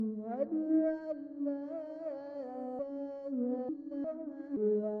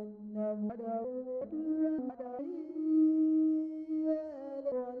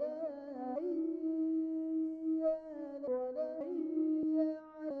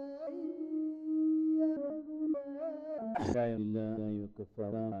لله وكفى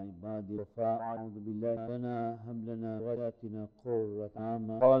عبادي وفاء أعوذ بالله لنا هب لنا وآتنا قرة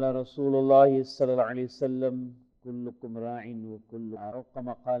أعين. قال رسول الله صلى الله عليه وسلم كلكم راع وكل أو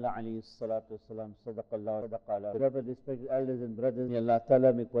كما قال عليه الصلاة والسلام صدق الله صدق الله. Beloved respected elders and brothers, may Allah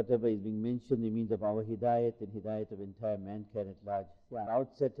Ta'ala make whatever is being mentioned the means of our hidayat and hidayat of entire mankind at large. At the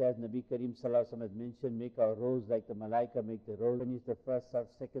outset, as Nabi Kareem Sallallahu Alaihi Wasallam has mentioned, make our rows like the Malaika make the rows. Finish the first saf,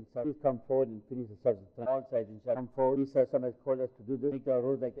 second saf. Please come forward and finish the saf from all sides. Inshallah, come forward. Nabi Sallallahu Alaihi Wasallam has called us to do this. Make our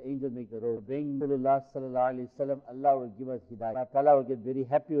rows like the angels make the rows. Bring Rasulullah Sallallahu Alaihi Wasallam. Allah will give us hidayat. Allah Ta'ala will get very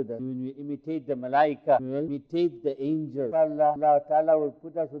happy with us. When we imitate the Malaika, we will imitate the angels. Allah Ta'ala will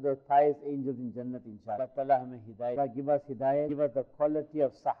put us with those pious angels in Jannat, inshallah. Allah Ta'ala hame hidayat. Allah give us hidayat. Give us the quality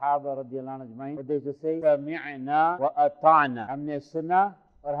of Sahaba radiyallahu anhu. What they used to say? Sami'na wa ata'na. Humne suna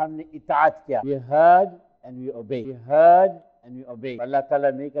aur humne itaat kiya. We heard and we obey. We heard and we obey. Allah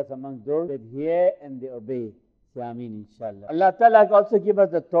Ta'ala make us among those that hear and they obey. Say Ameen, inshallah. Allah Ta'ala also give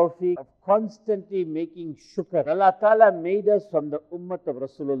us the tawfiq of constantly making shukr. Allah Ta'ala made us from the ummah of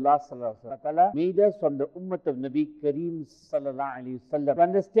Rasulullah Sallallahu Alaihi Wasallam. Allah Ta'ala made us from the ummah of Nabi Kareem Sallallahu Alaihi Wasallam. To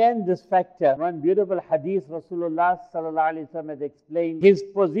understand this factor, one beautiful hadith Rasulullah Sallallahu Alaihi Wasallam has explained his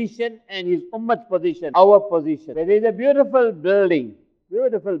position and his ummah's position, our position. There is a beautiful building.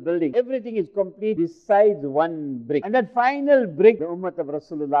 Beautiful building. Everything is complete besides one brick. And that final brick, the ummah of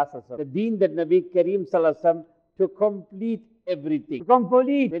Rasulullah Sallallahu Alaihi Wasallam, the deen that Nabi Kareem Sallallahu Alaihi Wasallam to complete everything, to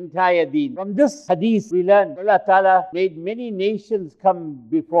complete the entire deen. From this hadith, we learn Allah Ta'ala made many nations come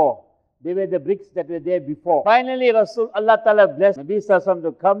before. They were the bricks that were there before. Finally, Allah Ta'ala blessed Nabi Sallallahu Alaihi Wasallam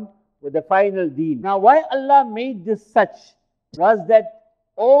to come with the final deen. Now, why Allah made this such was that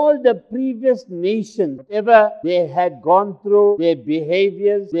all the previous nations, whatever they had gone through, their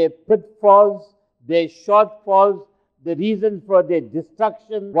behaviors, their pitfalls, their shortfalls, the reason for their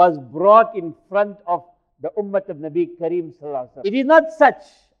destruction was brought in front of the ummah of Nabi Kareem Sallallahu Alaihi Wasallam. It is not such.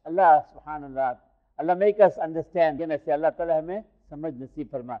 Allah subhanallah. Allah make us understand. Again I say Allah Ta'ala hame samajh naseeb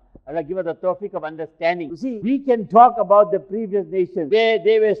farma. Allah give us the tawfiq of understanding. You see, we can talk about the previous nations where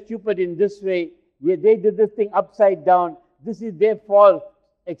they were stupid in this way, where they did this thing upside down, this is their fault,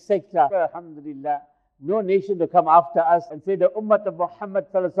 etc. Alhamdulillah. No nation to come after us and say the ummah of Muhammad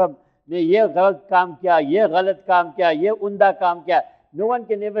Sallallahu Alaihi Wasallam ne ye galat kaam kiya, ye galat kaam kiya, ye unda kaam kiya. No one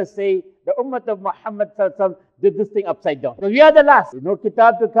can ever say the ummah of Muhammad Sallallahu Alaihi Wasallam did this thing upside down. So we are the last. There's no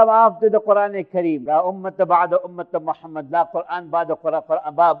kitab to come after the Quran Kareem. La ummata ba'da ummata Muhammad. La Quran ba'da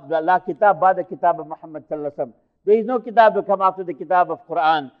Quran. La kitab ba'da kitab of Muhammad Sallallahu Alaihi Wasallam. There is no kitab to come after the kitab of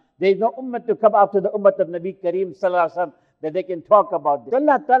Quran. There is no ummah to come after the ummah of Nabi Kareem Sallallahu Alaihi Wasallam that they can talk about this.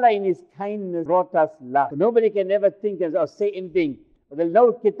 Allah Ta'ala in His kindness brought us last. So nobody can ever think or say anything. There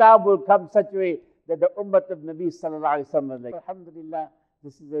no kitab will come such a way that the ummah of Nabi Sallallahu Alaihi Wasallam was like, Alhamdulillah,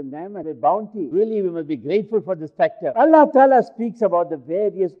 this is a ni'mah, a bounty. Really, we must be grateful for this factor. Allah Ta'ala speaks about the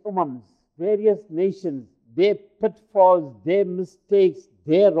various ummahs, various nations, their pitfalls, their mistakes,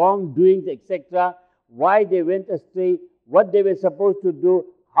 their wrongdoings, etc., why they went astray, what they were supposed to do,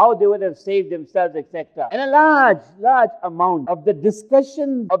 how they would have saved themselves, etc. And a large amount of the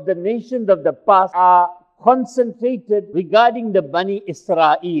discussion of the nations of the past are concentrated regarding the Bani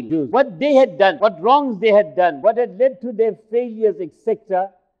Israel, what they had done, what wrongs they had done, what had led to their failures, etc.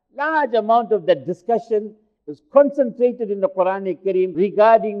 Large amount of that discussion is concentrated in the Quran Kareem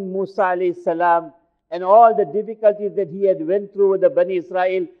regarding Musa alayhi salam and all the difficulties that he had went through with the Bani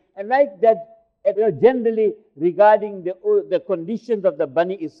Israel, and like that, generally regarding the conditions of the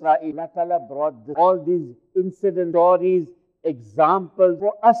Bani Israel. Allah Ta'ala brought all these incident stories, examples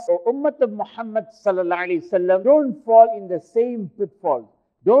for us. O ummah of Muhammad Sallallahu Alaihi Wasallam, don't fall in the same pitfalls,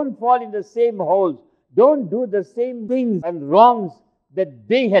 don't fall in the same holes, don't do the same things and wrongs that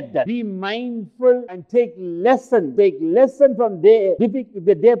they had done. Be mindful and take lesson from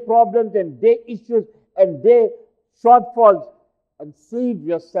their problems and their issues and their shortfalls, and save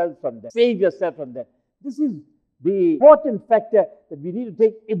yourself from that. Save yourself from that. This is the important factor that we need to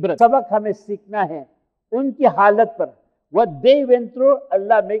take ibrat. Sabak hame seekhna hai unki halat par. What they went through,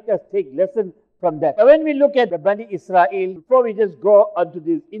 Allah make us take lesson from that. Now when we look at the Bani Israel, before we just go onto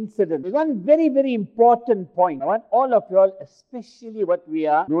this incident, there's one very, very important point. I want all of you all, especially what we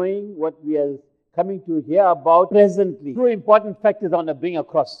are knowing, what we are coming to hear about presently. Two important factors I want to bring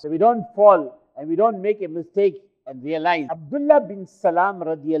across, so we don't fall and we don't make a mistake and realize. Abdullah bin Salam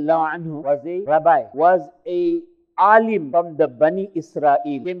radiallahu anhu was a rabbi, was a alim from the Bani Israel.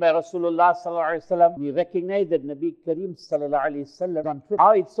 Came by Rasulullah Sallallahu Alaihi Wasallam. We recognize that Nabi Kareem Sallallahu Alaihi Wasallam,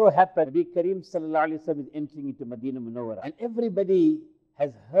 how it so happened, Nabi Kareem Sallallahu Alaihi Wasallam is entering into Medina Munawwara. And everybody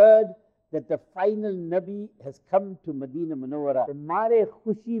has heard that the final Nabi has come to Madina Munawwara. हमारे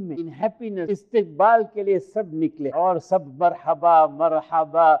खुशी में, in happiness, इस्तकबाल के लिए सब निकले और सब मरहबा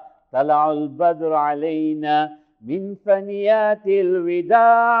मरहबा तलाउल बद्र अलैना min faniyatil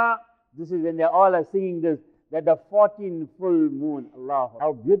wida. This is when they all are singing this, that the 14th full moon, Allah,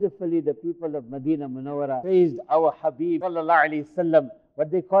 how beautifully the people of Madina Munawwara praised our Habib sallallahu alaihi wasallam.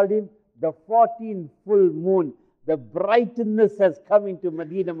 What they called him? The 14th full moon. The brightness has come into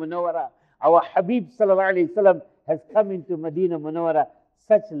Madina Munawwara. Our Habib sallallahu alaihi wasallam has come into Madina Munawwara.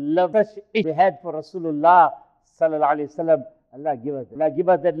 Such love, such we had for Rasulullah sallallahu alaihi wasallam. Allah give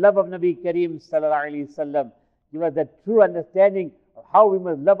us that love of Nabi Kareem sallallahu alaihi wasallam. Give us that true understanding of how we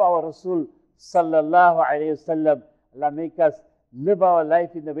must love our Rasul sallallahu alaihi wasallam. Allah make us live our life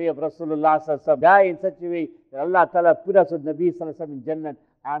in the way of Rasulullah sallallahu alaihi wasallam. Die in such a way that Allah Ta'ala put us with Nabi sallallahu alaihi wasallam in Jannah.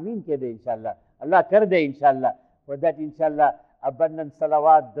 Ameen ke de inshallah. Allah kar de inshallah. For that inshallah, abundant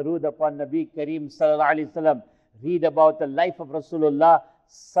salawat, darood upon Nabi Kareem sallallahu alaihi wasallam. Read about the life of Rasulullah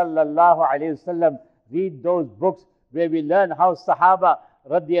sallallahu alaihi wasallam. Read those books where we learn how Sahaba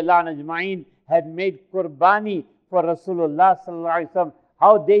radiyallahu anhu ajma'in had made qurbani for Rasulullah sallallahu alaihi wasallam,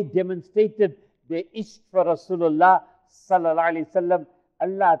 how they demonstrated their ishq for Rasulullah sallallahu alaihi wasallam.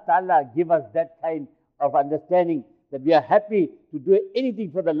 Allah Ta'ala give us that kind of understanding that we are happy to do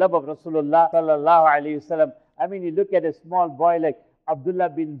anything for the love of Rasulullah sallallahu alaihi wasallam. I mean, you look at a small boy like Abdullah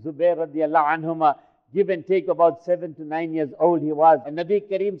bin Zubair radiyallahu anhuma, give and take about 7 to 9 years old he was. And Nabi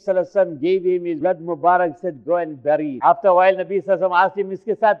Kareem sallallahu alaihi wasallam gave him his blood Mubarak, said, go and bury it. After a while, Nabi sallallahu alaihi wasallam asked him,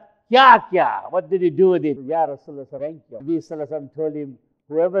 iske saath kya? What did he do with it? Ya Rasulullah, thank you. Nabi sallallahu alaihi wasallam told him,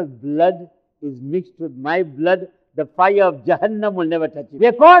 whoever's blood is mixed with my blood, the fire of Jahannam will never touch him.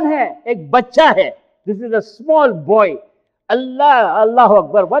 Ye kaun hai? Ek bachcha hai. This is a small boy. Allahu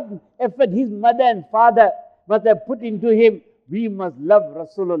Akbar. What effort his mother and father must have put into him. We must love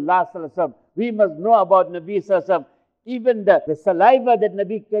Rasulullah sallallahu alaihi wasallam. We must know about Nabi sallallahu alaihi wasallam. Even the saliva that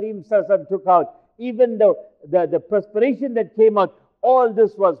Nabi Kareem sallallahu alaihi wasallam took out, even the perspiration that came out, all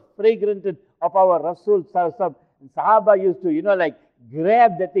this was fragrant of our Rasul sallallahu alaihi wasallam. And Sahaba used to, like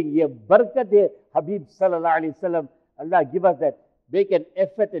grab that thing. Ye barakat hai Habib sallallahu alaihi wasallam. Allah give us that. Make an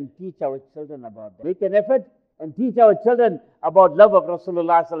effort and teach our children about that. Make an effort and teach our children about love of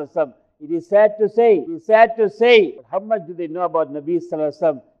Rasulullah sallallahu alaihi wasallam. It is sad to say, how much do they know about Nabi sallallahu alaihi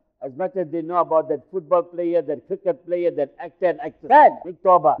wasallam? As much as they know about that football player, that cricket player, that actor and actress. Sad. Make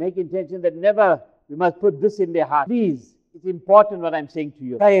tawbah. Make intention that never we must put this in their heart. Please, it's important what I'm saying to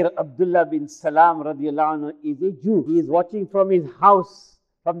you. Khair Abdullah bin Salam radiyallahu anhu is a Jew. He is watching from his house,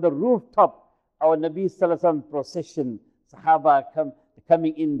 from the rooftop, our Nabi sallallahu alaihi wasallam procession. Sahaba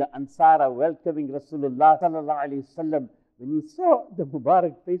coming in, the Ansara welcoming Rasulullah sallallahu alaihi wasallam. When he saw the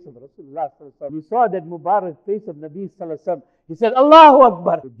Mubarak face of Rasulullah sallallahu alaihi wasallam, he saw that Mubarak face of Nabi sallallahu alaihi wasallam, he said, Allahu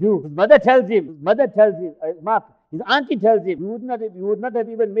Akbar. The Jew, his mother tells him, his auntie tells him, you would not have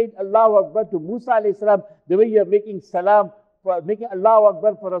even made Allahu Akbar to Musa alayhi salam the way you are making salam, making Allahu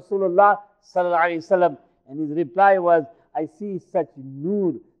Akbar for Rasulullah sallallahu alaihi wasallam. And his reply was, I see such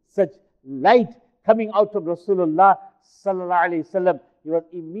nur, such light coming out of Rasulullah sallallahu alaihi wasallam. He was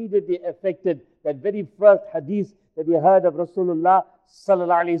immediately affected. That very first hadith that he heard of Rasulullah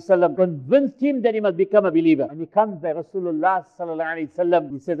sallallahu alaihi wasallam convinced him that he must become a believer. And he comes by Rasulullah sallallahu alaihi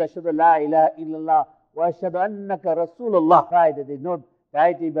wasallam. He says, Ashhadu la ilaha illallah wa ashhadu annaka Rasulullah. Right, there is no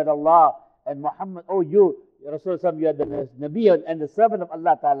deity but Allah and Muhammad. Oh, you Rasulullah, you are the Nabi and the servant of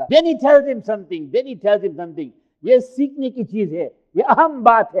Allah Ta'ala. Then he tells him something. Yes, seekne ki cheez hai. Ye aham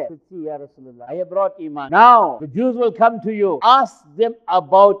baat hai. See, Ya Rasulullah, I have brought Iman. Now, the Jews will come to you. Ask them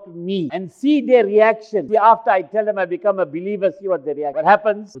about me and see their reaction. See, after I tell them I become a believer, see what they react. What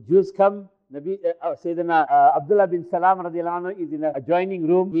happens? The Jews come. Sayyidina Abdullah bin Salam radiyallahu anhu is in an adjoining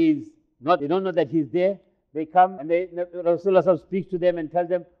room. They don't know that he's there. They come and Rasulullah speaks to them and tells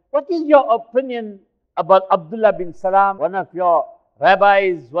them, what is your opinion about Abdullah bin Salam, one of your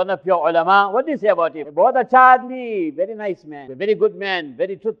rabbis, one of your ulama? What do you say about him? Bahut acha aadmi, very nice man, a very good man,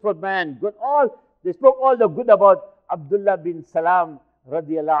 very truthful man, good. They spoke all the good about Abdullah bin Salam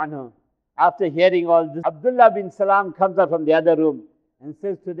radiyallahu anhu. After hearing all this, Abdullah bin Salam comes out from the other room and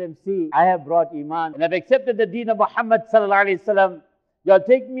says to them, see, I have brought Iman and I've accepted the deen of Muhammad sallallahu alaihi wasallam. You all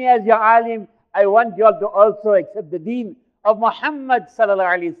take me as your alim. I want you all to also accept the deen of Muhammad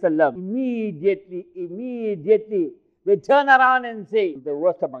sallallahu alaihi wasallam. Immediately, they turn around and say, the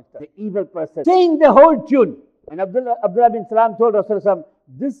worst amongst us, the evil person, saying the whole tune. And Abdullah bin Salam told Rasulullah,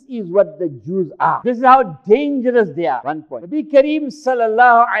 this is what the Jews are. This is how dangerous they are. One point. Nabi Kareem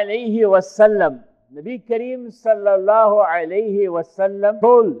sallallahu alayhi wasallam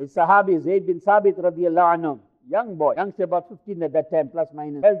told the Sahabi Zayd bin Sabit radiyallahu anhu, young boy, youngster about 15 at that time, plus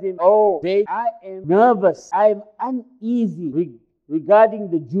minus, tells him, oh, Zayd, I am nervous, I am uneasy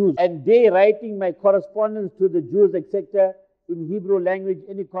regarding the Jews, and they writing my correspondence to the Jews, etc., in Hebrew language,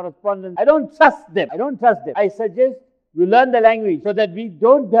 any correspondence. I don't trust them. I suggest you learn the language so that we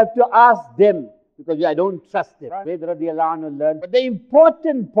don't have to ask them, because I don't trust them. Zayd radiallahu anhu learned. But the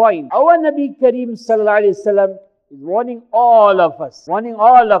important point, our Nabi Kareem sallallahu alayhi wasallam is warning all of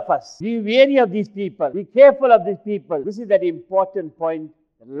us. Be wary of these people. Be careful of these people. This is that important point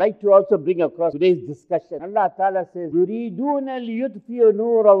I'd like to also bring across today's discussion. Allah Ta'ala says, يُرِيدُونَ لِيُطْفِئُوا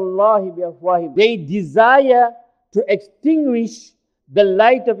نُورَ اللَّهِ بِأَفْوَاهِهِمْ. They desire to extinguish the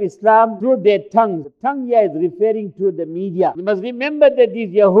light of Islam through their tongues. The tongue here is referring to the media. You must remember that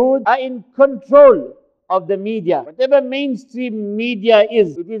these Yahud are in control of the media. Whatever mainstream media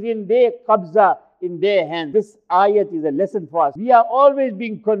is, it is in their qabza, in their hands. This ayat is a lesson for us. We are always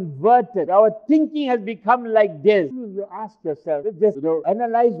being converted. Our thinking has become like this. You ask yourself, just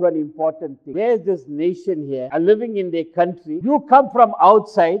analyze one important thing. There's this nation here, are living in their country. You come from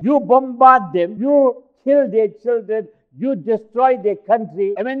outside, you bombard them, you kill their children, you destroy their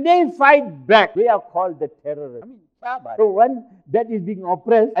country, and when they fight back, they are called the terrorists. So one that is being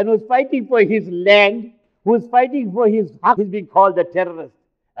oppressed and who's fighting for his land, who's fighting for his haq, is being called the terrorist.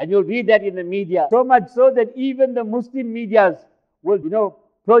 And you'll read that in the media. So much so that even the Muslim medias will,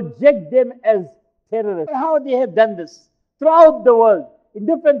 project them as terrorists. How they have done this throughout the world, in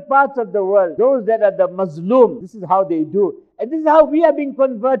different parts of the world. Those that are the Muslim, this is how they do. And this is how we are being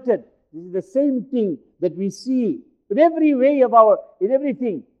converted. This is the same thing that we see in every way in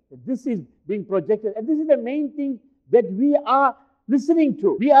everything. This is being projected. And this is the main thing that we are listening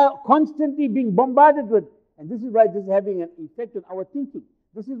to. We are constantly being bombarded with. And this is why this is having an effect on our thinking.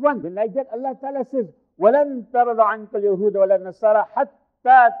 This is one. When like that, Allah Ta'ala says, وَلَن تَرَضَ عَنْكَ الْيَهُودَ وَلَا النَّصَارَى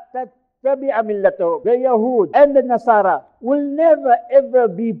حَتَّى تَتَّبِعَ مِلَّتَهُمْ. The Yahud and the Nasara will never ever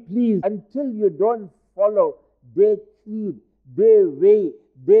be pleased until you don't follow their creed, their way,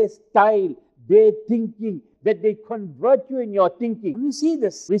 their style, their thinking, that they convert you in your thinking. We see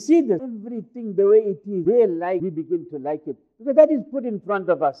this. Everything the way it is, they like, we begin to like it. Because that is put in front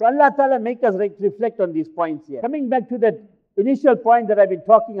of us. So Allah Ta'ala make us reflect on these points here. Coming back to that initial point that I've been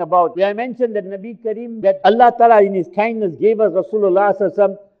talking about, where I mentioned that Nabi Kareem, that Allah Ta'ala in His kindness gave us Rasulullah Sallallahu Alaihi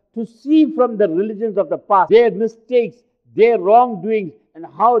Wasallam to see from the religions of the past, their mistakes, their wrongdoings, and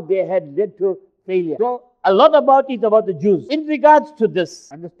how they had led to failure. So a lot about it about the Jews. In regards to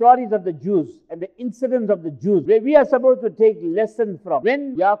this, and the stories of the Jews, and the incidents of the Jews, where we are supposed to take lesson from.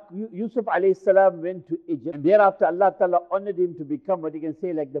 When Yusuf alayhi salam went to Egypt, and thereafter Allah Ta'ala honored him to become what you can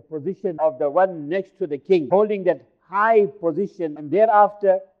say like the position of the one next to the king, holding that high position, and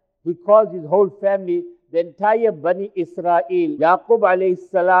thereafter he calls his whole family, the entire Bani Israel, Yaqub alayhi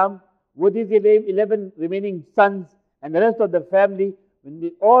salam, with his 11 remaining sons, and the rest of the family, when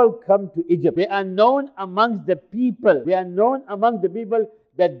they all come to Egypt, they are known amongst the people.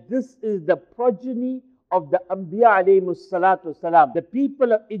 That this is the progeny of the Anbiya alayhimus salatu salam. The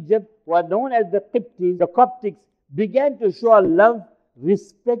people of Egypt, who are known as the Qibtis, the Coptics, began to show love,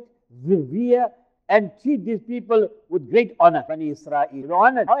 respect, revere, and treat these people with great honor. Bani Israel.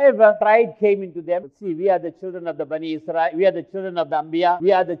 Honored. However, pride came into them. See, we are the children of the Bani Israel. We are the children of the Anbiya.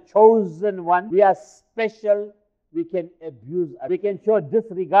 We are the chosen one. We are special. We can abuse others. We can show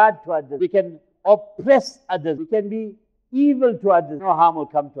disregard to others. We can oppress others. We can be evil to others. No harm will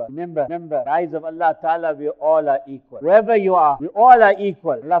come to us. Remember, the eyes of Allah Ta'ala, we all are equal. Whoever you are, we all are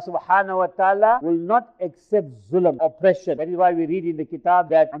equal. Allah Subhanahu Wa Ta'ala will not accept zulm, oppression. That is why we read in the kitab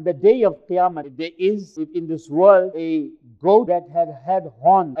that on the day of Qiyamah, if there is in this world a goat that had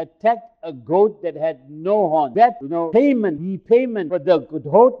horns, attacked a goat that had no horns. That, repayment for the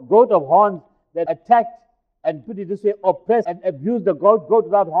goat of horns that attacked, and put it this way, oppressed and abused the goat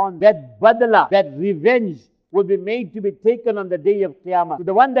without horns, that badala, that revenge will be made to be taken on the day of Qiyamah. So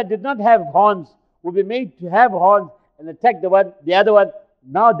the one that did not have horns will be made to have horns and attack the other one.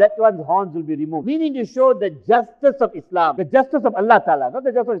 Now that one's horns will be removed. Meaning to show the justice of Islam, the justice of Allah Ta'ala, not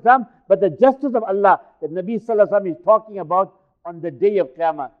the justice of Islam, but the justice of Allah that Nabi Sallallahu Alaihi Wasallam is talking about on the day of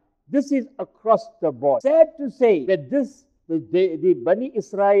Qiyamah. This is across the board. Sad to say that the Bani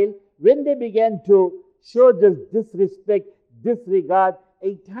Israel, when they began to show this disrespect, disregard,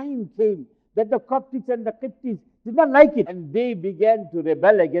 a time came that the Coptics and the Qibtis did not like it, and they began to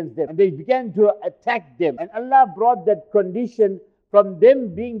rebel against them, and they began to attack them. And Allah brought that condition from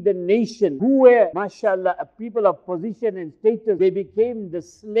them being the nation who were, mashallah, a people of position and status. They became the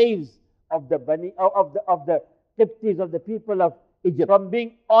slaves of the Qibtis, of the people of Egypt. From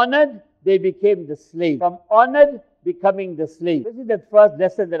being honored, they became the slaves. From honored, becoming the slave. This is the first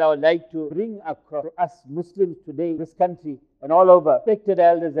lesson that I would like to bring across to us Muslims today, this country and all over. Respected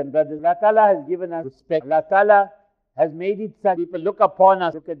elders and brothers, Allah Ta'ala has given us respect. Allah Ta'ala has made it such people look upon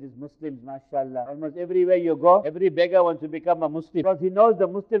us. Look at these Muslims, mashallah. Almost everywhere you go, every beggar wants to become a Muslim because he knows the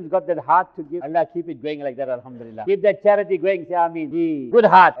Muslims got that heart to give. Allah, keep it going like that, alhamdulillah. Keep that charity going, say Ameen. Good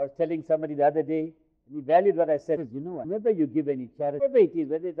heart. I was telling somebody the other day, he valued what I said. You know what? Whenever you give any charity, whatever it is,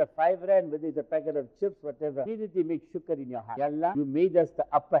 whether it's a 5 rand, whether it's a packet of chips, whatever, immediately make shukr in your heart. Ya Allah, you made us the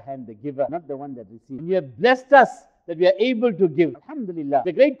upper hand, the giver, not the one that receives. And you have blessed us that we are able to give. Alhamdulillah.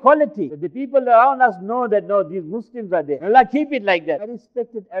 The great quality that the people around us know that no, these Muslims are there. Allah, keep it like that. My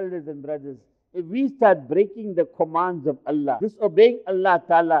respected elders and brothers, if we start breaking the commands of Allah, disobeying Allah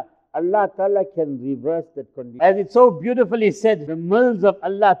Ta'ala, Allah Ta'ala can reverse that condition. As it so beautifully said, the mills of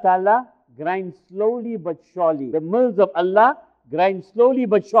Allah Ta'ala grind slowly but surely. The mills of Allah grind slowly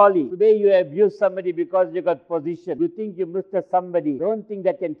but surely. Today you abuse somebody because you got position. You think you Mr. somebody. Don't think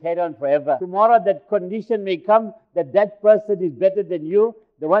that can carry on forever. Tomorrow that condition may come that that person is better than you.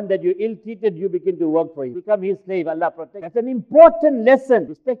 The one that you ill-treated, you begin to work for him. Become his slave. Allah protect. That's an important lesson.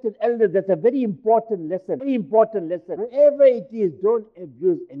 Respected elders, that's a very important lesson. Very important lesson. Whoever it is, don't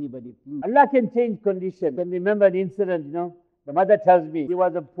abuse anybody, please. Allah can change conditions. I can remember an incident, The mother tells me she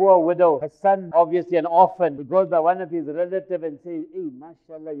was a poor widow. Her son, obviously an orphan, he goes by one of his relatives and says, hey,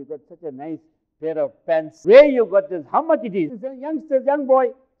 mashallah, you got such a nice pair of pants. Where you got this? How much it is? He said, young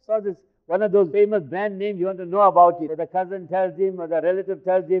boy, saw this. One of those famous brand names, you want to know about it. So the cousin tells him or the relative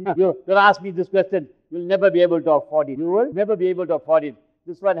tells him, you don't ask me this question. You'll never be able to afford it. You will never be able to afford it.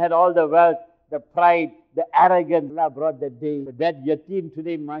 This one had all the wealth, the pride, the arrogance. Allah brought that day. But that yatim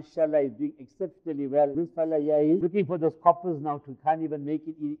today, mashallah, is doing exceptionally well. This fella, he's looking for those coppers now to can't even make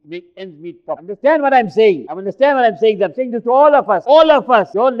ends meet properly. Understand what I'm saying? I'm saying this to all of us. All of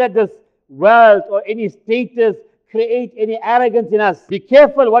us. Don't let this wealth or any status create any arrogance in us. Be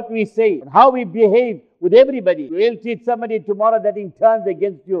careful what we say and how we behave with everybody. You will treat somebody tomorrow that in turns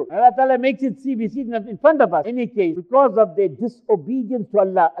against you. Allah Ta'ala makes it we see it in front of us. In any case, because of their disobedience to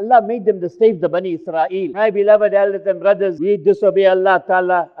Allah, Allah made them the slaves, the Bani Israel. My beloved elders and brothers, we disobey Allah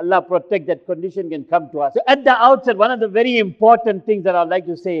Ta'ala. Allah protect that condition can come to us. So at the outset, one of the very important things that I'd like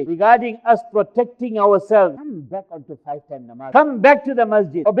to say regarding us protecting ourselves, come back onto 5-time namaz. Come back to the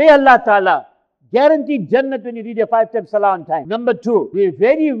masjid. Obey Allah Ta'ala. Guaranteed Jannat when you read your 5-time salah on time. Number 2, be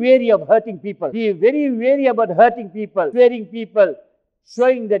very wary of hurting people. Be very wary about hurting people, swearing people,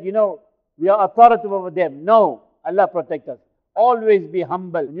 showing that, we are authoritative over them. No, Allah protect us. Always be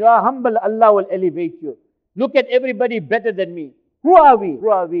humble. When you are humble, Allah will elevate you. Look at everybody better than me. Who are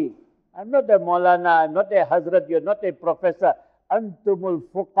we? I'm not a Maulana, I'm not a Hazrat, you're not a professor. Antumul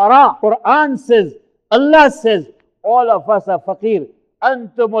fuqara. Quran says, Allah says, all of us are faqir.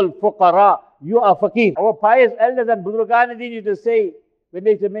 Antumul fuqara. You are faqir. Our pious elders and Budrugan used to say, when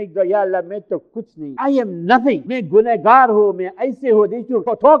they used to make dua, Ya Allah, main to kuch nahi. I am nothing. Main gunagar ho, main aise ho. They used to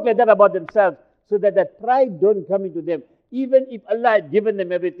talk like that about themselves so that pride don't come into them. Even if Allah had given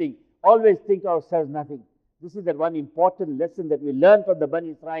them everything, always think ourselves nothing. This is that one important lesson that we learn from the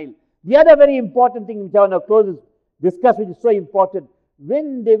Bani Israel. The other very important thing which I want to close discuss, which is so important,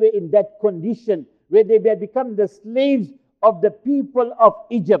 when they were in that condition, where they had become the slaves of the people of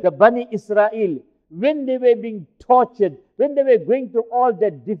Egypt, the Bani Israel, when they were being tortured, when they were going through all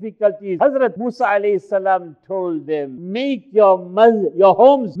their difficulties, Hazrat Moosa alayhi salam told them, make your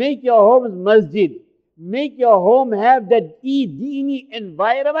homes masjid. Make your home have that deeni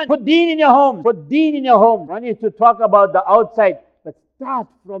environment. Put deen in your home. Put deen in your home. One is to talk about the outside, but start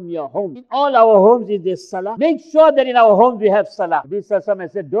from your home. In all our homes is there salah. Make sure that in our homes we have salah. Nabi Sallallahu Alaihi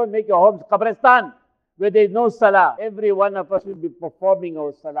Wasallam said, don't make your homes qabristan, where there is no salah. Every one of us will be performing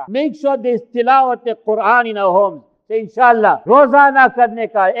our salah. Make sure there is tilawat Quran in our homes. Say, inshallah, rozana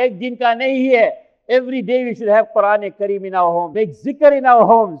karne ka, ek din ka nahi hai. Every day we should have Quran Kareem in our home. Make zikr in our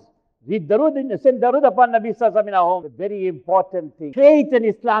homes. Read darud, send darud upon Nabi Sallallahu Alaihi Wasallam in our home. A very important thing. Create an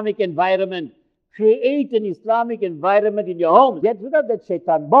Islamic environment. Create an Islamic environment in your home. Get rid of that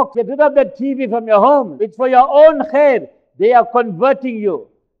shaitan box. Get rid of that TV from your home. It's for your own khair. They are converting you.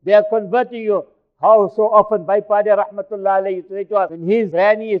 How so often Bhai Padya Rahmatullah Alayhi used to say to us, when his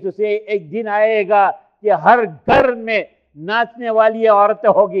granny used to say, ek din aayega ki har ghar mein naachne wali aurat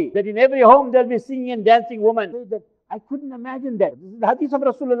hogi. That in every home there will be singing and dancing women. I couldn't imagine that. This is the hadith of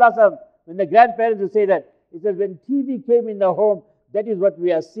Rasulullah Sallallahu Alaihi Wasallam. When the grandparents would say that, he says, when TV came in the home, that is what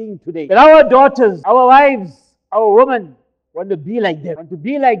we are seeing today. That our daughters, our wives, our women want to be like them. It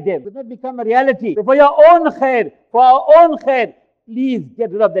will not become a reality. So for your own khair, please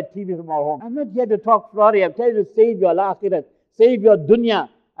get rid of that TV from our home. I'm not here to talk glory. I'm trying to save your akhirat, save your dunya.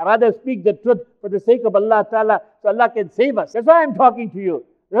 I rather speak the truth for the sake of Allah Ta'ala, so Allah can save us. That's why I'm talking to you.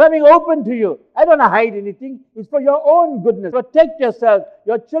 I'm being open to you. I don't want to hide anything. It's for your own goodness. Protect yourself.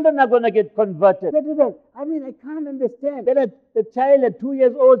 Your children are going to get converted. I mean, I can't understand. Then the child at 2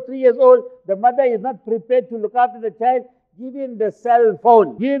 years old, 3 years old, the mother is not prepared to look after the child. Give him the cell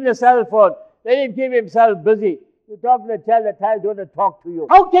phone. Give him the cell phone. Let him keep himself busy. You talk to the child don't want to talk to you.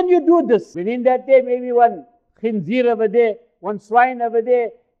 How can you do this? Within that day, maybe one khinzir over there, one swine over there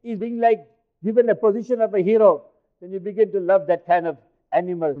is being like given a position of a hero. Then you begin to love that kind of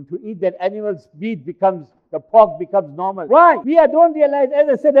animal. And to eat that animal's meat the pork becomes normal. Why? We don't realize, as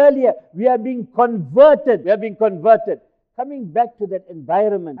I said earlier, we are being converted. We are being converted. Coming back to that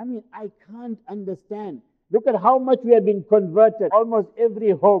environment, I mean, I can't understand. Look at how much we have been converted. Almost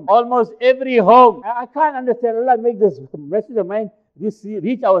every home. Almost every home. I can't understand. Allah make this message of mine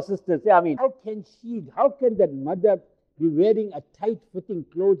reach our sisters. I mean, how can that mother be wearing a tight-fitting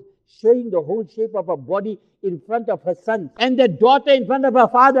clothes, showing the whole shape of her body in front of her son, and the daughter in front of her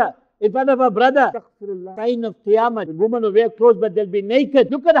father, in front of her brother? Sign of Qiyamah. The woman will wear clothes, but they'll be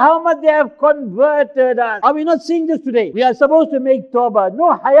naked. Look at how much they have converted us. Are we not seeing this today? We are supposed to make tawbah.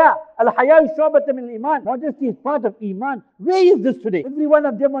 No haya. Al-haya is shu'batun min al-iman. Modesty is part of iman. Where is this today? Every one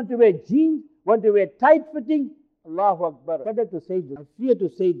of them want to wear jeans, want to wear tight-fitting. Allahu Akbar. Better to say this. I fear to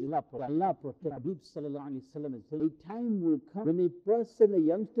say this. Allah protect. Habib sallallahu alayhi wa sallam said, a time will come when a person, a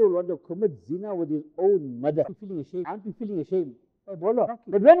youngster, will want to commit zina with his own mother. I'm feeling ashamed. Aren't you feeling ashamed? But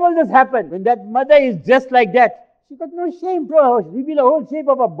when will this happen? When that mother is just like that. She got no shame to reveal the whole shape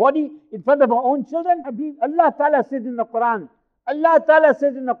of her body in front of her own children. Allah Ta'ala says in the Quran.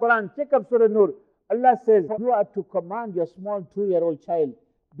 Check up Surah Nur. Allah says, you are to command your small 2-year-old child.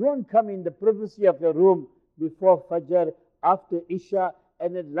 Don't come in the privacy of your room before Fajr, after Isha,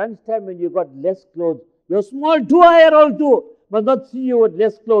 and at lunchtime when you got less clothes. Your small 2-year-old too must not see you with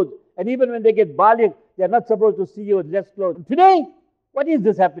less clothes. And even when they get baligh, they are not supposed to see you with less clothes. And today, what is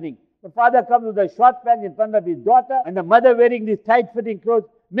this happening? The father comes with a short pants in front of his daughter, and the mother wearing these tight-fitting clothes.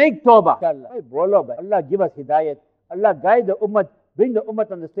 Make tawbah. Allah give us hidayat. Allah guide the ummah, bring the ummah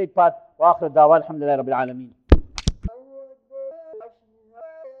on the straight path. Wa akhir da'wa alhamdulillah rabbil alameen.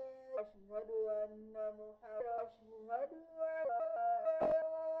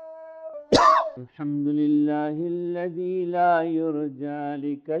 الحمد لله الذي لا يرجى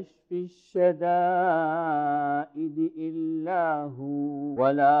لكشف الشدائد إلا هو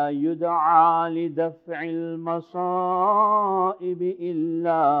ولا يدعى لدفع المصائب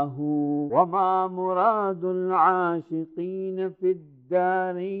إلا هو وما مراد العاشقين في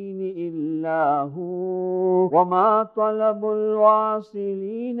الدارين إلا هو وما طلب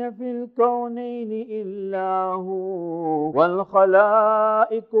الواصلين في الكونين إلا هو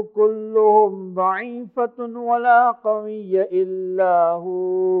والخلائق كلهم ضعيفة ولا قوي إلا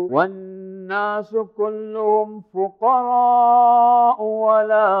هو والناس كلهم فقراء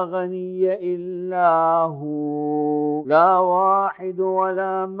ولا غني إلا هو لا واحد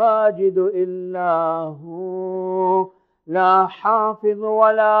ولا ماجد إلا هو لا حافظ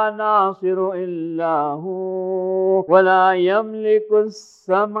ولا ناصر إلا هو ولا يملك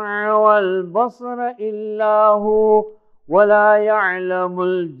السمع والبصر إلا هو ولا يعلم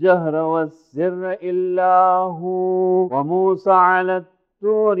الجهر والسر إلا هو وموسى على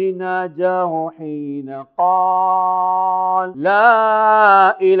الطور ناجاه حين قال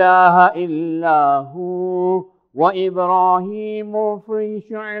لا إله إلا هو وإبراهيم في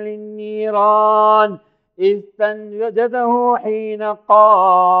شعل النيران استنجده حين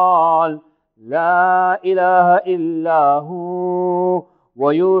قال لا إله إلا هو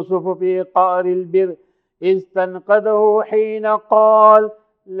ويوسف في قعر البر استنقذه حين قال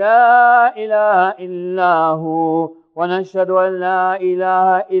لا إله إلا هو ونشهد أن لا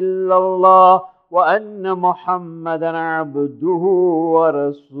إله إلا الله وأن محمدا عبده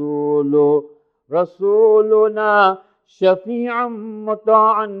ورسوله رسولنا شفيع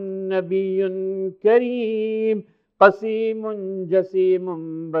مطاع نبي كريم قسيم جسيم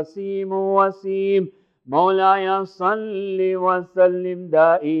بسيم وسيم مولاي صل وسلم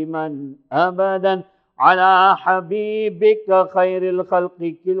دائما أبدا على حبيبك خير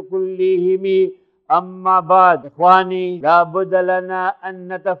الخلق كلهم أما بعد إخواني لا بد لنا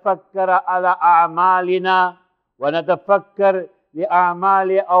أن نتفكر على أعمالنا ونتفكر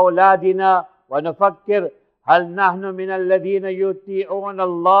لأعمال أولادنا ونفكر هل نحن من الذين يطيعون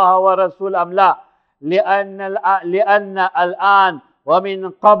الله ورسوله أم لا لأن الآن ومن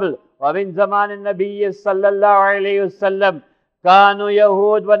قبل ومن زمان النبي صلى الله عليه وسلم كانوا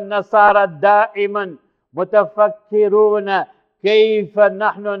يهود والنصارى دائما متفكرون كيف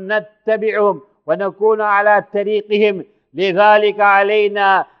نحن نتبعهم ونكون على طريقهم لذلك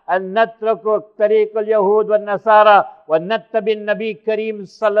علينا أن نترك طريق اليهود والنصارى ونتبع النبي الكريم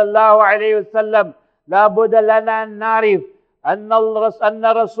صلى الله عليه وسلم. لا بد لنا أن نعرف أن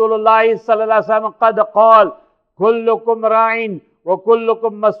رسول الله صلى الله عليه وسلم قد قال: كلكم راع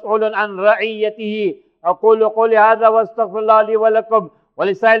وكلكم مسؤول عن رعيته. أقول قولي هذا واستغفر الله لي ولكم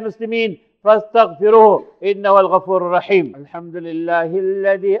ولسائر المسلمين فاستغفروه إنه الغفور الرحيم. الحمد لله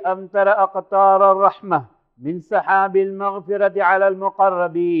الذي أمطر أقطار الرحمة من سحاب المغفرة على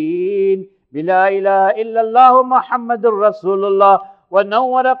المقربين بلا إله إلا الله محمد رسول الله،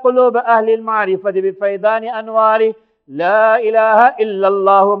 ونور قلوب أهل المعرفة بفيضان أنواره لا إله إلا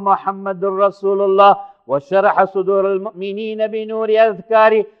الله محمد رسول الله، وشرح صدور المؤمنين بنور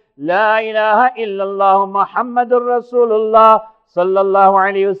أذكاره لا إله إلا الله محمد رسول الله صلى الله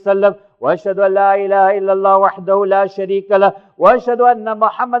عليه وسلم. وأشهد أن لا إله إلا الله وحده لا شريك له، وأشهد أن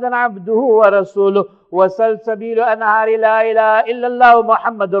محمدا عبده ورسوله وسلسبيل أنهار لا إله إلا الله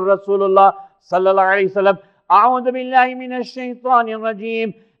محمد رسول الله صلى الله عليه وسلم. أعوذ بالله من الشيطان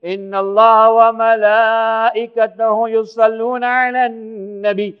الرجيم. إن الله وملائكته يصلون على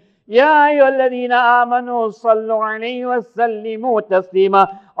النبي يا أيها الذين آمنوا صلوا عليه وسلموا تسليما.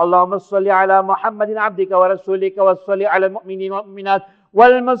 اللهم صل على محمد عبدك ورسولك، وصل على المؤمنين والمؤمنات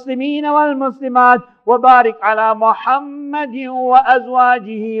والمسلمين والمسلمات، وبارك على محمد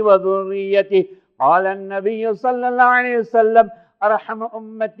وأزواجه وذريته. قال النبي صلى الله عليه وسلم: أرحم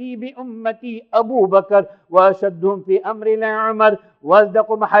أمتي بأمتي أبو بكر، وأشدهم في أمر عمر،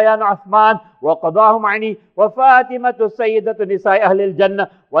 وأصدقهم حياء عثمان، وقضاهم عني وفاطمة سيدة نساء أهل الجنة،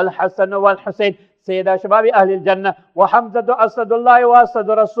 والحسن والحسين سيدا شباب أهل الجنة، وحمزة أسد الله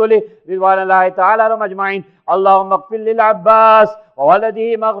وأسد رسوله رضوان الله تعالى عنهم أجمعين. اللهم اغفر للعباس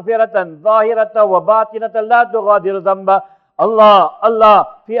وولده مغفرة ظاهرة وباطنة لا تغادر ذنبا. الله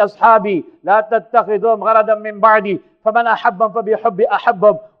في أصحابي لا تتخذهم غرضا من بعدي، فمن أحبهم فبحب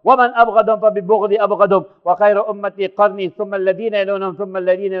أحبهم، ومن أبغضهم فببغض أبغضهم، وخير أمتي قرني ثم الذين يلونهم ثم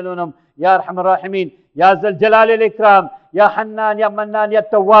الذين يلونهم يا أرحم الراحمين يا ذا الجلال والإكرام يا حنان يا منان يا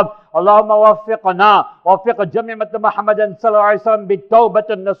تواب. اللهم وفق جميع أمة محمد صلى الله عليه وسلم بالتوبة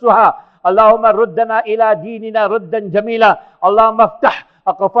النصوحة. اللهم ردنا إلى ديننا ردا جميلا. اللهم افتح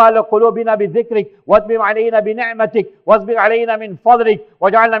أقفال قلوبنا بذكرك، واتمم علينا بنعمتك، واسبغ علينا من فضلك،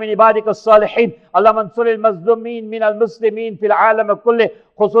 واجعلنا من عبادك الصالحين. اللهم انصر المظلومين من المسلمين في العالم كله،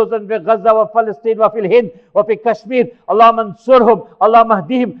 خصوصا في غزة وفلسطين وفي الهند وفي كشمير. اللهم انصرهم، اللهم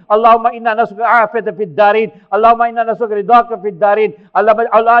اهدهم. اللهم إنا نسألك العافية في الدارين، اللهم إنا نسألك رضاك في الدارين. اللهم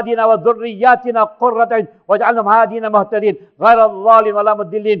اجعل أولادنا وذرياتنا قرة عين، واجعلهم هادين مهتدين غير الظالم ولا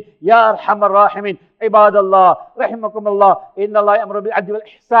مضلين يا أرحم الراحمين. عباد الله رحمكم الله، إن الله يأمر بالعدل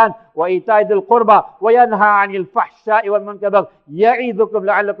والإحسان وإيتاء ذي القربى وينهى عن الفحشاء والمنكر يعظكم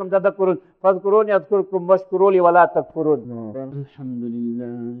لعلكم تذكرون. فاذكروني أذكركم واشكروا لي ولا تكفرون. الحمد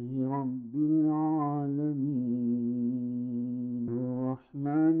لله رب العالمين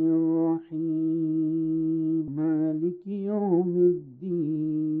الرحمن الرحيم مالك يوم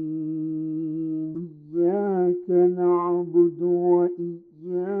الدين إياك نعبد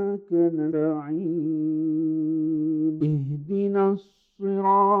وإياك نستعين اهدنا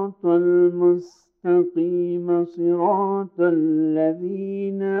الصراط المستقيم صراط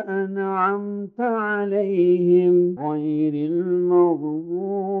الذين أنعمت عليهم غير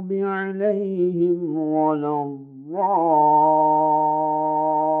المغضوب عليهم ولا الضالين.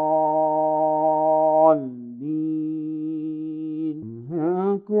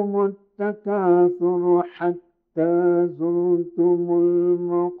 ألهاكم التكاثر حتى زرتم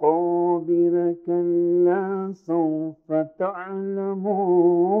المقابر كلا سوف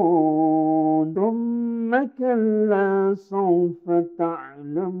تعلمون ثم كلا سوف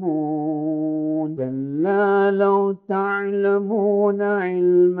تعلمون كلا لو تعلمون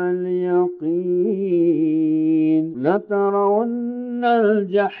علم اليقين لترون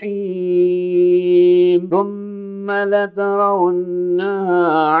الجحيم ثم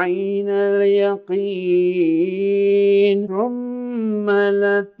لترونها عين اليقين ثم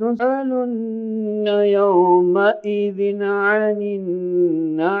لتسألن يومئذ عن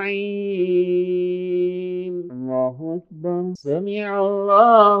النعيم. الله أكبر. سمع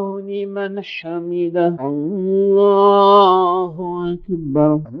الله لمن حمده. الله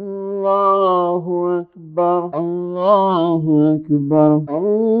أكبر. الله أكبر. الله أكبر.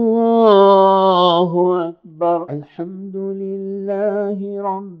 الله أكبر. الحمد لله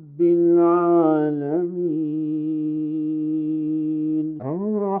رب العالمين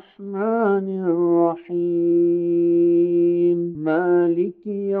الرحمن الرحيم مالك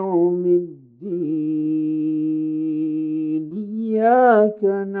يوم الدين إياك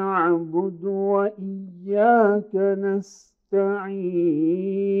نعبد وإياك نستعين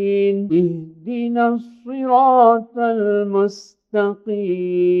اهدنا الصراط المستقيم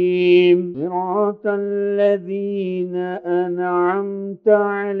صراط الذين أنعمت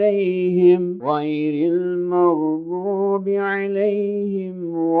عليهم غير المغضوب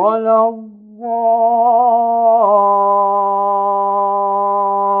عليهم ولا الضالين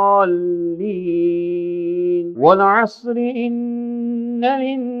والعصر إن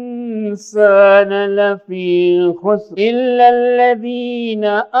الإنسان لفي خسر إلا الذين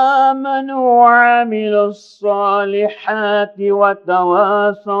آمنوا وعملوا الصالحات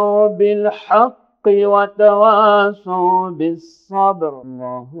وتواصوا بالحق وتواصوا بالصبر.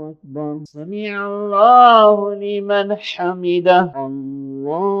 الله أكبر. سمع الله لمن حمده.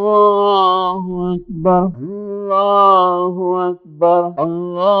 الله أكبر. الله أكبر.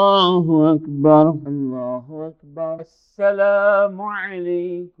 الله أكبر. الله أكبر. السلام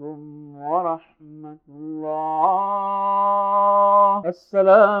عليكم ورحمة الله.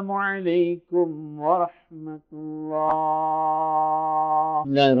 السلام عليكم ورحمة الله. بسم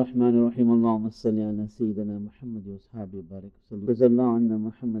الله الرحمن الرحيم. اللهم صل على سيدنا محمد وأصحابه وبارك وسلم. جزا الله عنا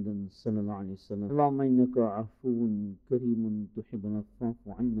محمدا صلى الله عليه وسلم. اللهم إنك عفو كريم تحب العفو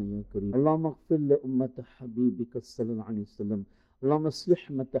عنا يا كريم. اللهم اغفر لأمة حبيبك صلى الله عليه وسلم. اللهم اصلح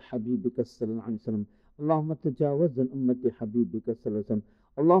أمة حبيبك صلى الله عليه وسلم. اللهم تجاوز عن أمة حبيبك صلى الله عليه وسلم.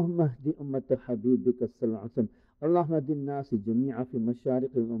 اللهم اهد أمة حبيبك صلى الله عليه وسلم. اللهم اهد الناس جميعا في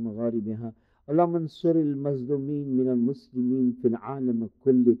مشارق ومغاربها. اللهم انصر المظلومين من المسلمين في العالم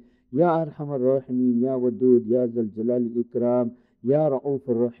كله يا أرحم الراحمين يا ودود يا ذا الجلال والإكرام يا رؤوف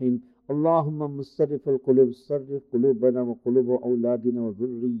الرحيم. اللهم مصرف القلوب صرف قلوبنا وقلوب أولادنا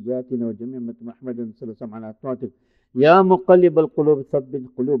وذرياتنا وجميع أمة محمد صلى الله عليه وسلم على طاعتك. يا مقلب القلوب ثبت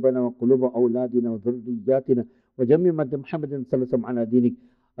قلوبنا وقلوب أولادنا وذرياتنا وجميع أمة محمد صلى الله عليه وسلم على دينك.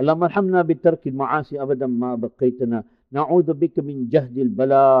 اللهم ارحمنا بترك المعاصي أبدا ما بقيتنا. نعوذ بك من جهد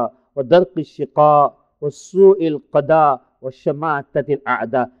البلاء ودرك الشقاء وسوء القضاء وشماتة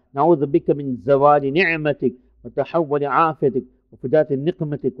الأعداء. نعوذ بك من زوال نعمتك وتحول عافيتك وفداة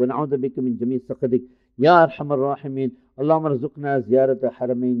نقمتك ونعوذ بك من جميع سخطك يا أرحم الراحمين. اللهم ارزقنا زيارة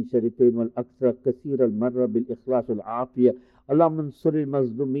حرمين شريفين والأكثر كثير المرة بالإخلاص والعافية. اللهم انصر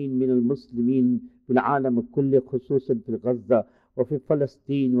المظلومين من المسلمين في العالم كله خصوصا في غزة وفي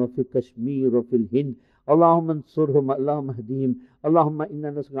فلسطين وفي كشمير وفي الهند. اللهم انصرهم. اللهم اهدهم. اللهم إنا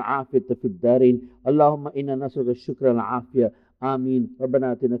نسألك العافية في الدارين. اللهم إنا نسألك الشكر والعافية. آمين.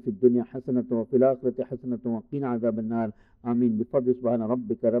 ربنا آتنا في الدنيا حسنة وفي الآخرة حسنة وقنا عذاب النار. آمين. بفضل سبحان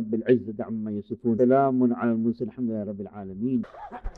ربك رب العزة عما يصفون. سلام على المرسلين الحمد لله رب العالمين.